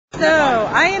So,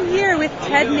 I am here with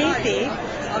Ted Naifeh.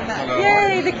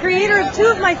 Yay, the creator of two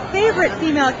of my favorite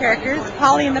female characters,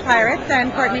 Polly and the Pirates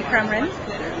and Courtney Crumrin,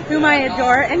 whom I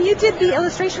adore. And you did the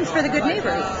illustrations for The Good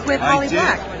Neighbors with Holly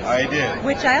Black. I did.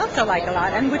 Which I also like a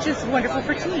lot, and which is wonderful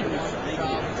for teens.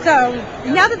 So,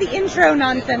 now that the intro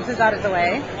nonsense is out of the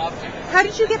way, how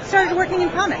did you get started working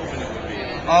in comics?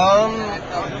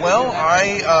 Well,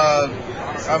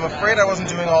 I'm afraid I wasn't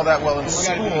doing all that well in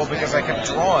school because I kept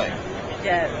drawing.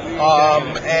 Yes.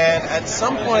 And at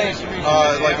some point,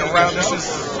 like around, this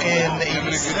was in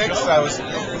 '86, I was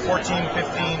 14,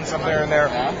 15, somewhere in there,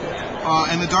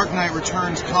 and The Dark Knight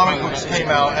Returns comic books came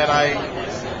out, and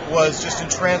I was just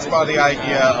entranced by the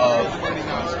idea of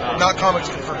not comics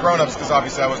for grown-ups, because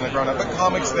obviously I wasn't a grown-up, but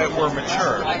comics that were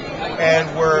mature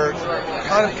and were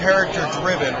kind of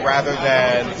character-driven rather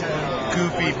than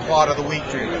goofy plot of the week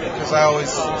driven. Because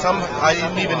I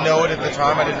didn't even know it at the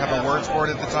time. I didn't have the words for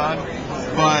it at the time.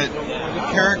 But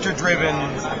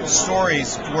character-driven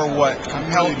stories were what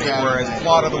compelled me, whereas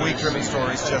plot of the week driven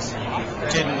stories just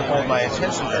didn't hold my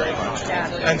attention very much.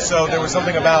 And so there was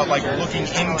something about like looking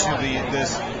into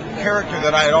this character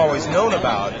that I had always known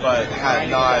about, but had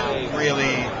not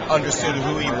really understood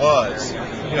who he was.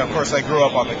 You know, of course, I grew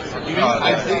up on the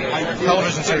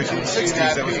television series from the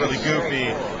 '60s that was really goofy,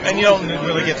 and you don't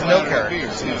really get to know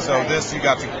characters. And so this, you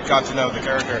got to know the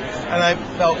character, and I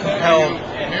felt compelled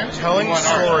telling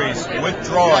stories with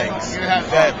drawings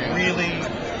that really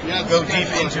go deep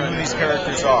into who these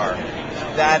characters are.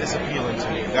 That is appealing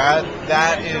to me.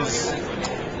 That is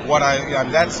what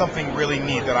that's something really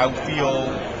neat that I feel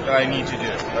that I need to do,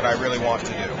 that I really want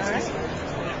to do. All right.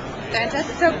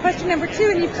 Fantastic. So question number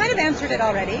 2, and you've kind of answered it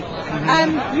already.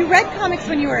 You read comics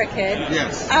when you were a kid.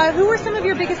 Yes. Who were some of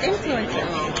your biggest influences?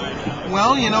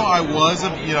 Well,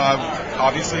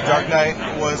 obviously Dark Knight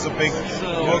was a big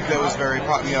book that was very,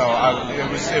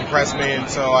 it impressed me, and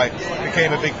so I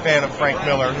became a big fan of Frank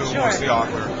Miller, who was the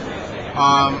author.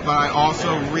 But I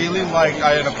also really liked,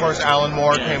 and of course Alan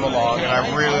Moore came along, and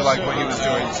I really liked what he was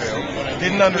doing too.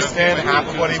 Didn't understand half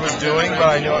of what he was doing, but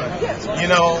I knew,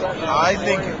 I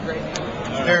think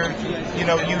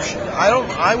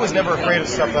I was never afraid of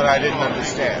stuff that I didn't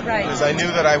understand, because I knew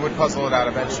that I would puzzle it out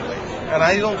eventually. And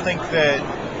I don't think that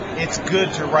it's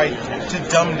good to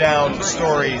dumb down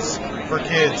stories for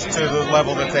kids to the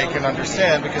level that they can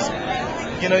understand, because,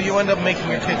 you end up making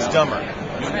your kids dumber.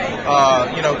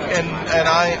 And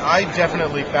I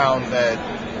definitely found that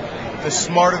the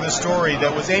smarter the story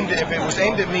that was if it was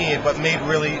aimed at me, but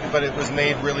it was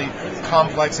made really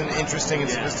complex and interesting and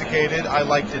sophisticated, I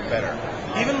liked it better.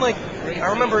 Even I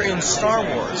remember in Star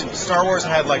Wars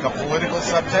had like a political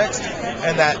subtext,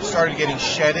 and that started getting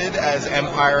shedded as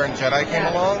Empire and Jedi came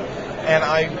along. And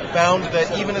I found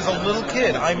that even as a little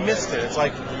kid, I missed it. It's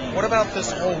like, what about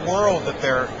this whole world that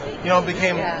it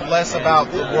became less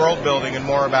about the world building and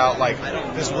more about like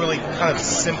this really kind of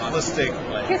simplistic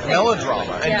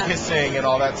melodrama and kissing and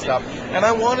all that stuff. And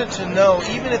I wanted to know,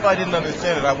 even if I didn't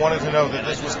understand it, I wanted to know that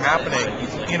this was happening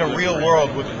in a real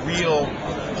world with real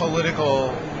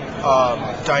political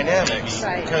dynamics.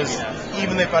 Because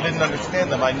even if I didn't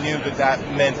understand them, I knew that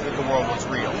meant that the world was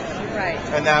real.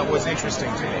 And that was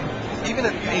interesting to me. Even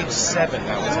at age 7,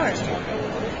 that was interesting.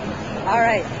 All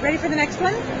right. Ready for the next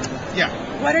one? Yeah.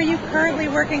 What are you currently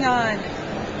working on?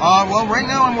 Well, right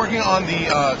now I'm working on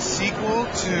the sequel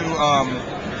to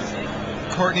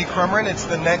Courtney Crumrin. It's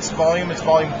the next volume. It's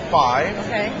volume 5.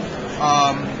 Okay.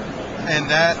 And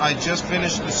that I just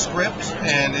finished the script,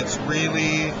 and it's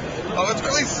really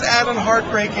sad and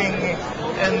heartbreaking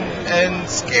and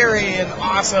scary and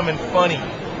awesome and funny.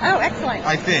 Oh, excellent.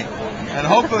 I think. And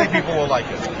hopefully people will like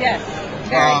it. Yes,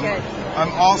 very good.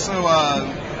 I'm also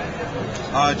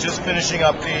just finishing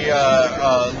up the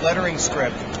lettering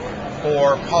script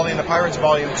for Polly and the Pirates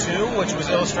Volume 2, which was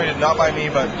illustrated not by me,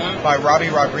 but by Robbie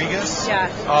Rodriguez,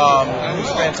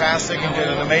 who's fantastic and did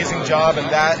an amazing job, and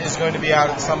that is going to be out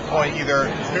at some point, either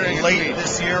late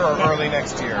this year or early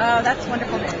next year. Oh, that's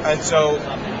wonderful news. And so,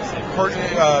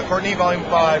 Courtney Volume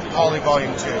 5, Polly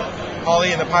Volume 2.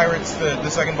 Polly and the Pirates, the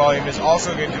second volume, is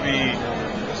also going to be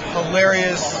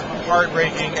hilarious,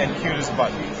 heartbreaking, and cute as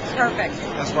button. Perfect.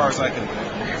 As far as I can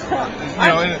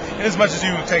in as much as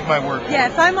you take my word.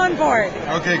 Yes, I'm on board.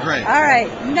 Okay, great. All right.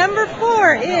 Number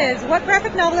 4 is, what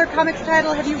graphic novel or comics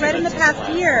title have you read in the past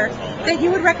year that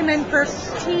you would recommend for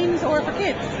teens or for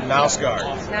kids? Mouse Guard.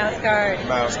 Mouse Guard.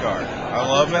 Mouse Guard. I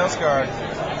love Mouse Guard.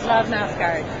 Love Mouse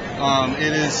Guard.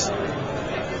 It is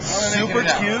super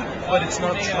cute, but it's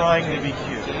not trying to be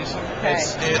cute.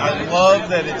 Okay. I love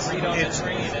that it's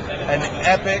an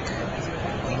epic,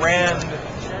 grand,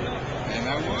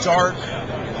 dark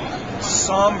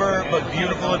somber but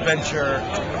beautiful adventure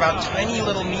about tiny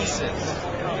little nieces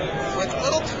with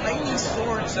little tiny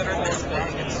swords that are this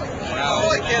big. It's like, oh,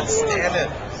 I can't stand it.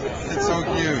 It's so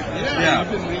cute. Yeah.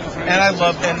 And I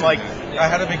love, and like, I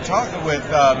had a big talk with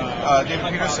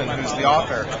David Peterson, who's the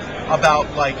author,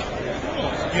 about like,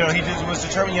 you know, was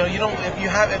determined, you know,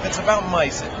 if it's about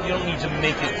mice, you don't need to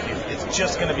make it cute. It's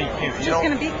just going to be cute.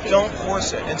 Don't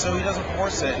force it. And so he doesn't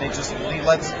force it, and he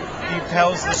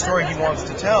tells the story he wants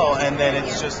to tell, and then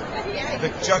it's just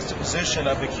the juxtaposition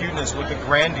of the cuteness with the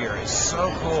grandeur is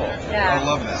so cool. Yeah. I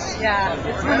love that. Yeah,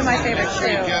 it's one of my favorites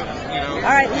too.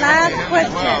 All right, last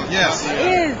question. Yes.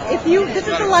 This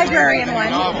is the librarian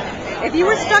one. If you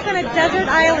were stuck on a desert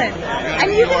island,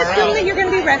 and you can assume that you're going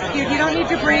to be rescued, you don't need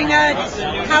to bring a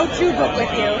how-to book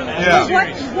with you. Yeah. What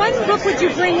one book would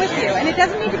you bring with you? And it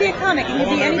doesn't need to be a comic, it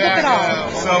can be any book at all.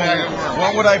 So,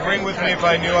 what would I bring with me if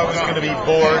I knew I was going to be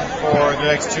bored for the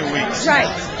next 2 weeks? Right.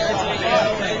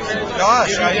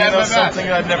 Gosh, something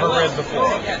I've never read before.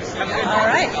 All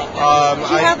right.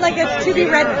 Do you have like a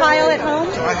to-be-read pile at home?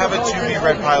 I have a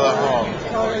to-be-read pile at home.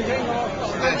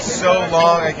 It's so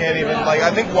long, I can't even,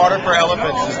 I think Water for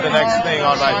Elephants is the next thing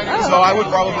on my, so I would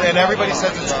probably, and everybody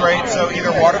says it's great, so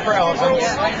either Water for Elephants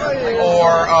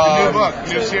or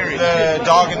new series, The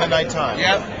Dog in the Nighttime.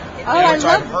 Yep. Oh, I which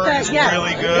love I've heard that. is Yes.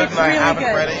 really good, It's and I really haven't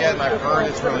good. read it yet, and I've heard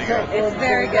it's really good. It's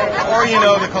very good. Or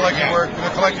the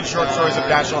collected short stories of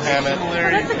Dashiell Hammett. Oh,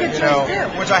 that's a good choice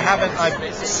too. Which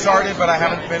I've started, but I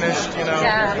haven't finished.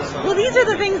 Yeah. Well, these are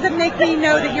the things that make me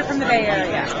know that you're from the Bay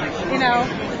Area.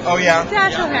 Oh yeah.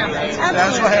 Dashiell Hammett. Absolutely.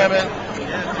 Dashiell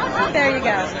Hammett. There you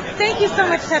go. Thank you so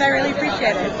much, Ted. I really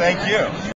appreciate it. Thank you.